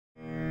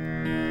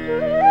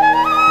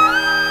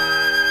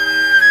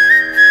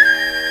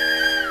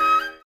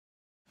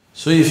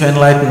So if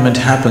enlightenment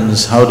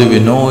happens, how do we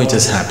know it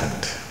has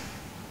happened?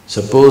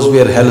 Suppose we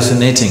are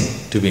hallucinating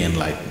to be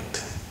enlightened.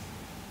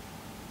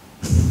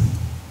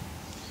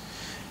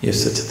 If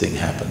such a thing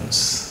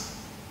happens,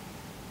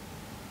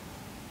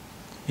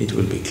 it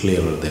will be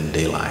clearer than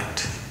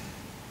daylight.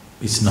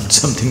 It's not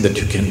something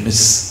that you can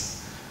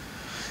miss.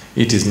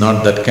 It is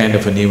not that kind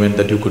of an event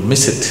that you could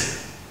miss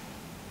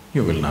it.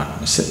 You will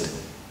not miss it.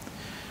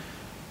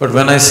 But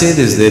when I say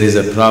this, there is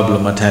a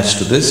problem attached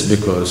to this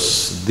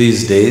because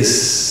these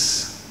days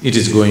it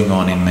is going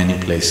on in many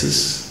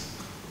places.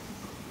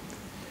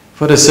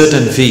 For a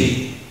certain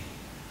fee,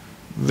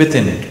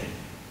 within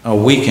a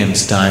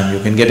weekend's time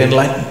you can get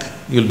enlightened.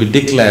 You'll be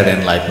declared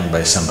enlightened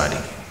by somebody.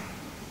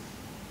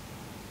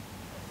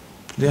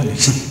 Really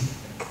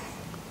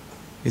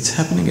it's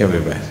happening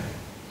everywhere.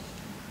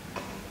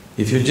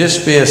 If you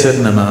just pay a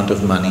certain amount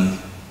of money,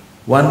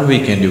 one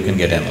weekend you can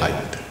get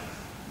enlightened.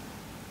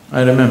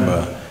 I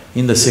remember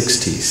in the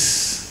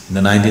 60s, in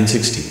the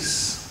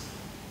 1960s,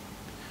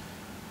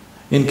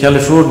 in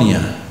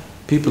California,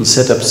 people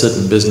set up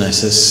certain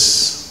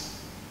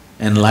businesses,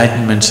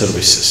 enlightenment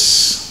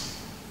services.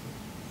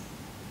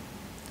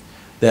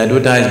 The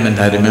advertisement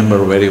I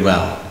remember very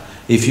well.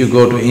 If you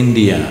go to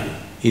India,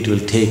 it will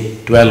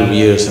take 12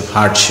 years of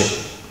hardship.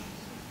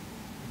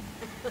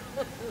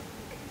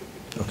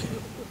 Okay.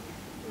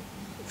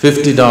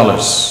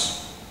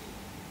 $50,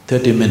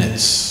 30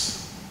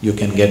 minutes, you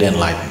can get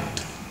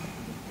enlightened.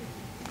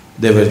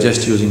 They were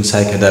just using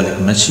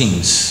psychedelic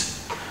machines.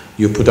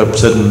 You put up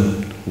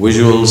certain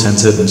visuals and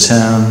certain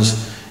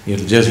sounds,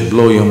 it'll just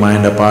blow your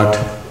mind apart.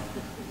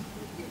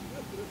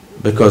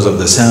 Because of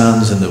the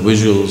sounds and the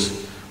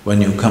visuals,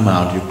 when you come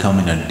out, you come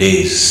in a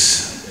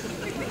daze.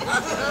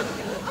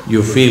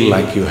 You feel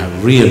like you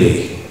have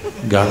really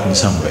gotten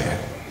somewhere.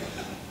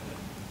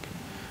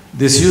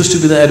 This used to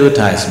be the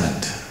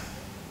advertisement.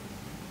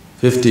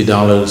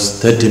 $50,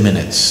 30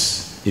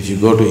 minutes. If you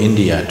go to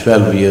India,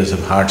 12 years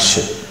of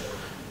hardship.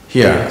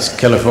 Here, it's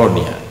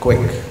California, quick,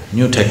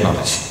 new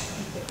technology.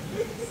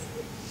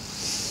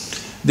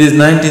 These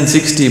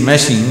 1960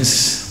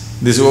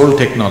 machines, this old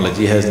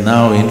technology has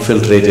now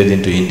infiltrated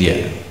into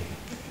India.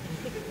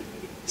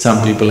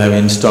 Some people have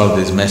installed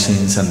these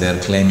machines and they're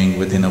claiming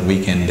within a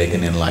weekend they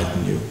can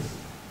enlighten you.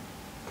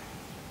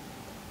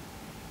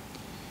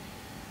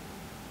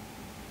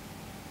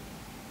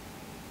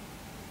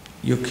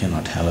 You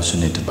cannot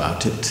hallucinate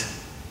about it.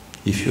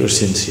 If you're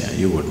sincere,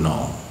 you would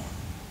know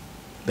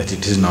that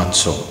it is not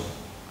so.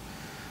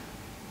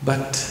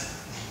 But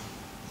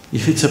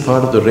if it's a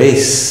part of the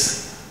race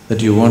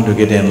that you want to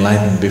get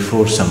enlightened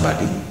before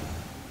somebody,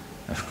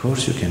 of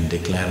course you can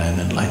declare, I'm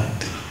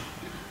enlightened.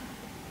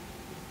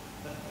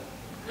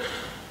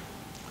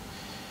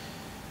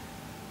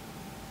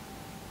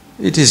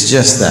 It is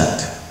just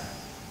that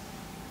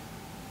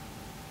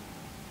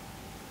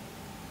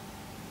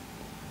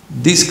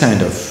these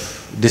kind of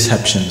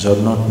deceptions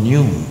are not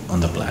new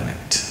on the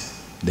planet.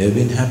 They've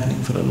been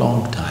happening for a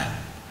long time.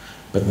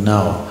 But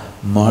now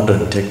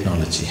modern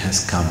technology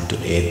has come to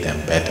aid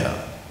them better,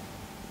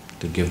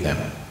 to give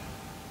them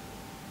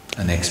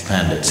an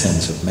expanded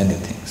sense of many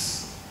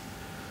things.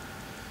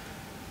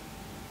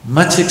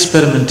 Much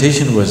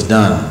experimentation was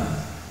done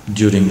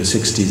during the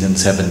 60s and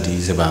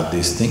 70s about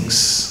these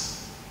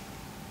things.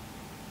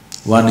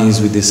 One is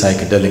with the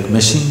psychedelic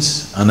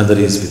machines, another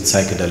is with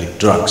psychedelic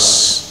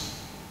drugs.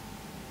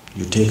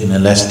 You take an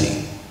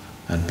LSD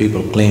and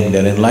people claim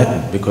they're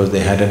enlightened because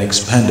they had an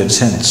expanded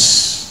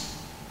sense,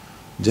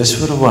 just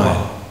for a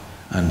while,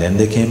 and then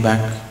they came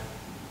back.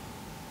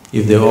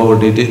 If they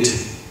overdid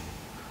it,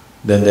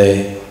 then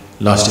they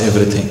lost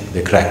everything,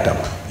 they cracked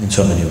up in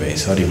so many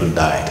ways or even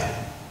died.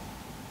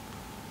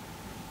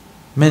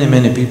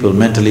 Many people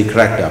mentally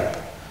cracked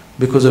up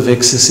because of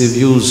excessive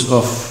use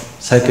of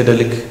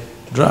psychedelic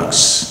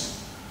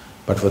drugs.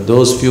 But for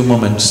those few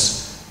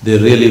moments, they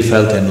really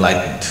felt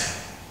enlightened,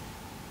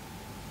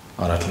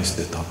 or at least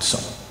they thought so.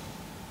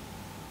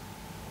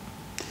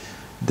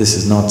 This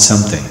is not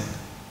something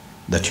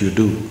that you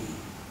do.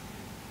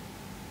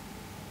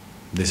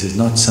 This is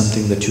not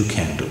something that you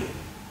can do.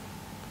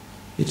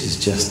 It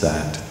is just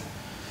that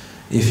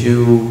if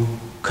you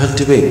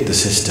cultivate the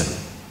system,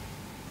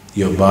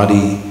 your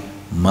body,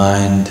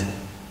 mind,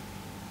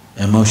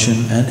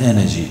 emotion and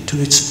energy to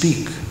its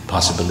peak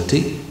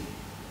possibility,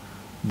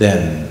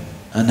 then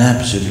an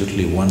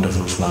absolutely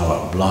wonderful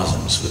flower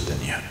blossoms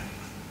within you.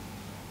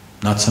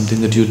 Not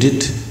something that you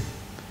did,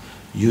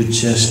 you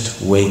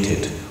just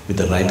waited with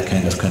the right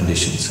kind of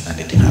conditions and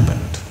it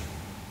happened.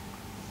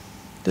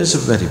 There's a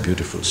very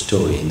beautiful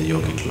story in the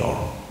yogic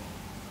lore.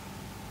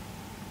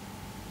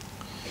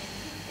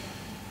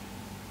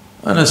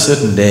 On a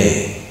certain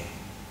day,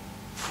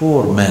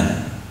 4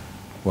 men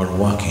were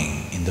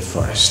walking in the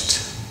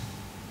forest.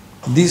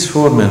 These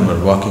 4 men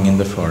were walking in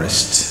the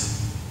forest.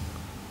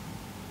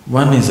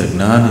 One is a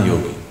Gnana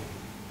Yogi,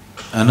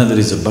 another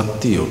is a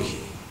Bhakti Yogi,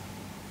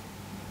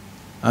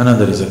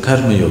 another is a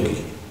Karma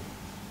Yogi,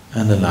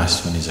 and the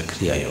last one is a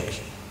Kriya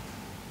Yogi.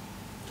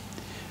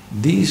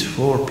 These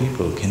 4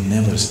 people can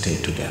never stay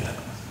together.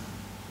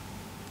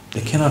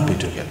 They cannot be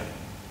together.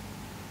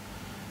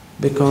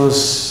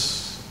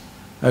 Because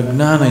a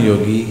Gnana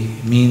Yogi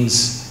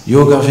means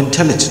yoga of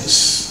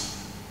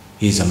intelligence.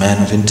 He is a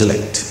man of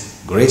intellect,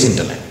 great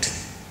intellect.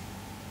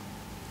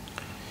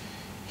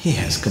 He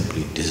has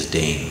complete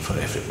disdain for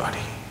everybody.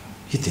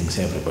 He thinks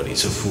everybody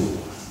is a fool.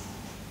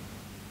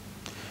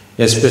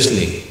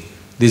 Especially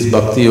these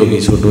bhakti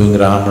yogis who are doing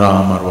Ram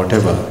Ram or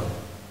whatever,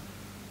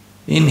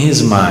 in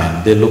his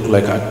mind they look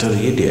like utter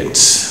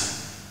idiots.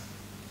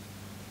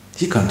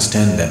 He can't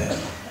stand them.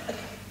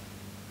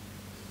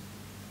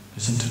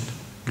 Isn't it?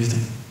 Do you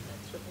think?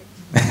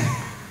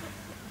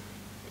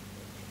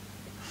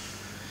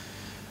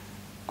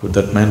 Could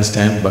that man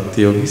stand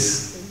bhakti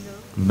yogis?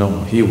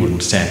 No, he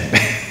wouldn't stand.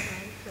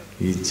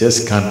 He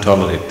just can't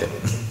tolerate them.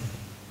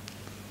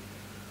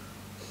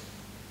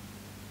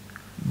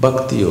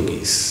 Bhakti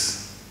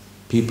yogis,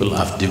 people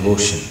of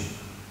devotion,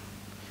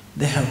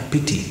 they have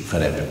pity for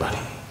everybody.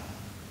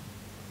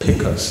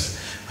 Because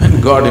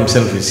when God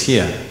Himself is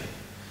here,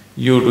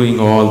 you're doing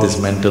all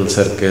this mental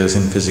circus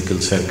and physical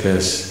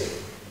circus.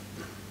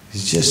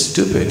 It's just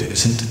stupid,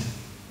 isn't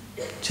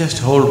it? Just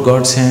hold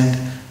God's hand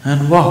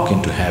and walk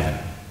into heaven.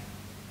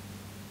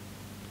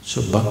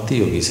 So bhakti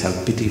yogis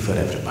have pity for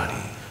everybody,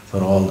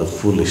 for all the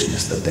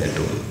foolishness that they're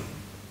doing.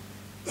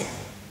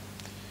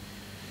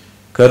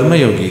 Karma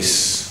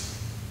yogis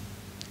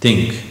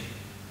think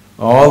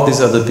all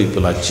these other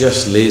people are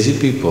just lazy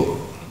people.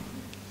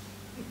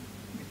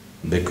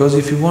 Because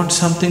if you want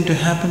something to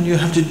happen, you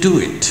have to do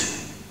it.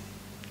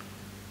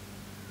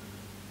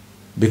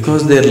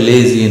 Because they're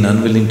lazy and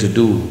unwilling to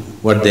do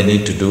what they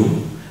need to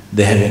do,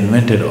 they have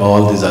invented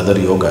all these other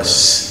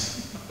yogas.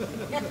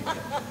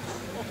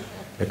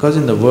 Because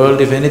in the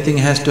world, if anything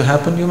has to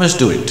happen, you must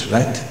do it,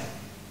 right?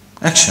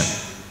 Action.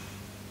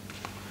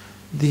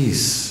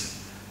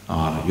 These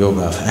are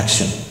yoga of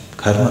action,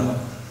 karma.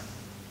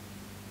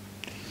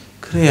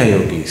 Kriya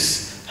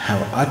yogis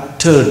have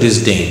utter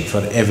disdain for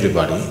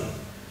everybody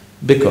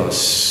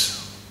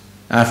because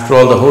after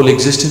all, the whole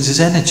existence is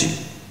energy.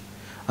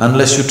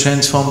 Unless you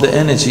transform the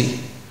energy,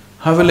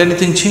 how will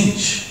anything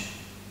change?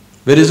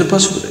 Where is the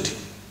possibility?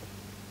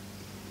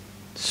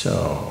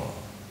 So,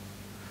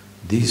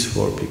 these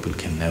four people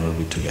can never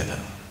be together.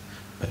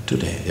 But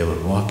today they were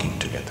walking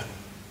together.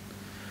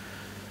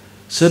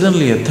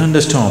 Suddenly a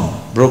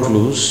thunderstorm broke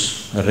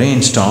loose, a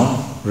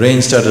rainstorm,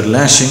 rain started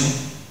lashing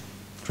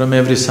from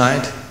every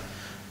side.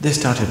 They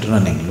started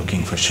running,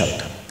 looking for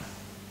shelter.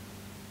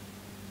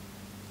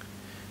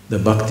 The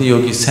bhakti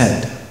yogi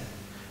said,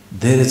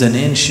 "There is an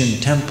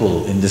ancient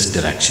temple in this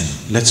direction,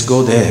 let's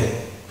go there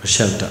for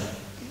shelter."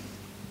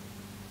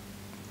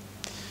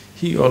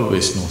 He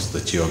always knows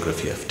the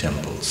geography of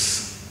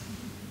temples.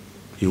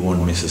 He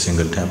won't miss a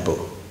single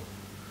temple.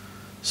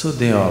 So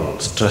they all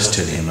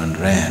trusted him and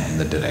ran in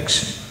the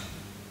direction.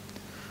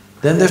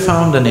 Then they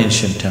found an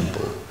ancient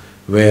temple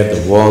where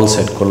the walls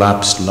had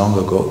collapsed long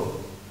ago.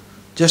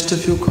 Just a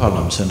few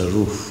columns and a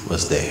roof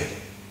was there.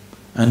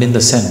 And in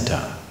the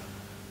center,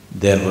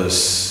 there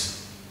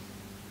was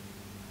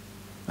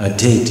a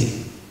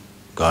deity,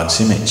 God's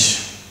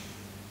image.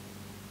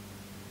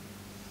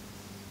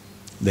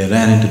 They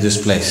ran into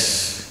this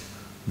place,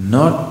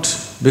 not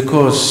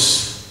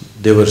because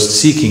they were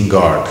seeking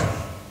God,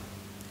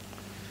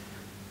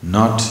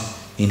 not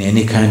in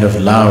any kind of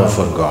love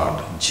for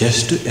God,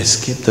 just to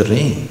escape the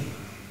rain.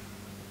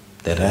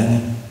 They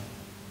ran in.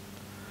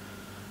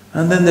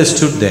 And then they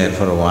stood there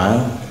for a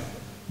while.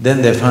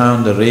 Then they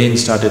found the rain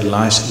started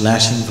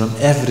lashing from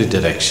every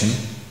direction.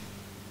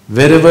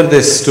 Wherever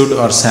they stood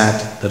or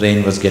sat, the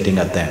rain was getting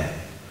at them.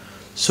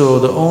 So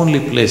the only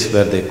place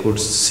where they could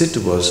sit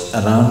was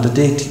around the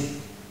deity.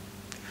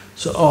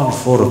 So all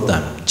four of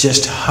them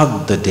just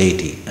hugged the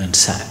deity and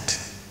sat.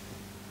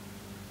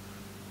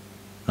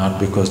 Not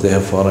because they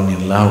have fallen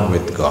in love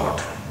with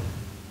God,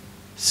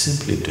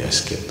 simply to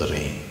escape the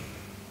rain.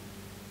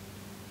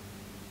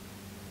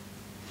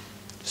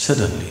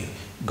 Suddenly,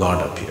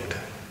 God appeared.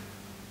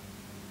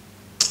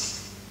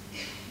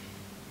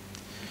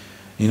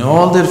 In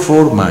all their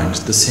four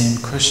minds, the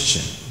same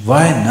question,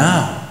 why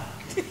now?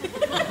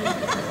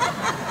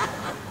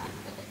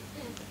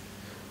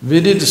 We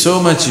did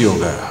so much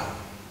yoga,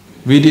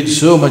 we did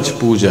so much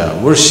puja,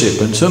 worship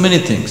and so many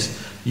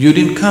things. You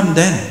didn't come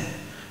then.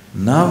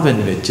 Now when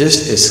we're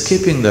just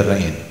escaping the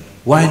rain,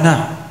 why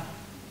now?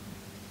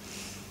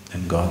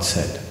 And God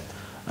said,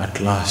 at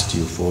last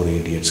you four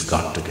idiots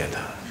got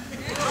together.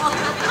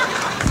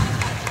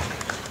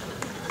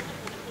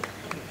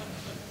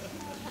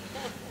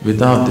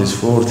 Without these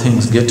four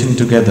things getting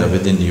together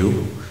within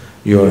you,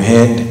 your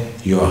head,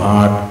 your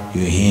heart,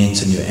 your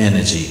hands and your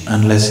energy,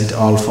 unless it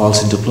all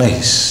falls into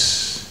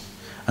place,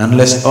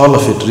 unless all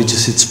of it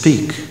reaches its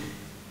peak,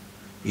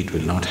 it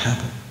will not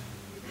happen.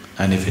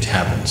 And if it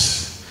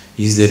happens,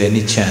 is there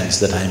any chance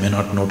that I may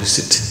not notice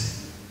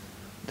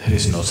it? There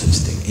is no such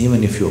thing.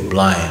 Even if you're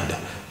blind,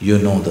 you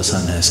know the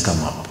sun has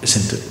come up,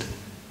 isn't it?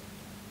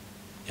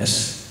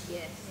 Yes?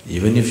 Yes.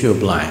 Even if you're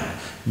blind,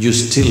 you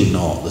still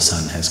know the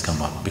sun has come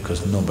up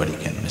because nobody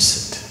can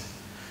miss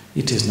it.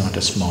 It is not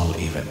a small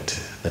event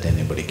that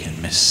anybody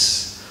can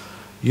miss.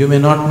 You may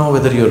not know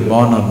whether you're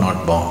born or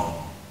not born,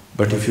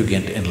 But if you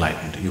get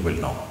enlightened, you will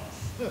know.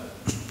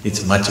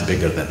 It's much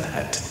bigger than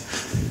that.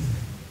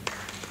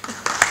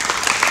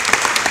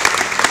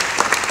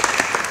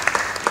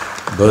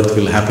 Birth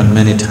will happen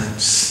many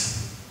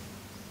times.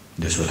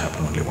 This will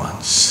happen only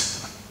once.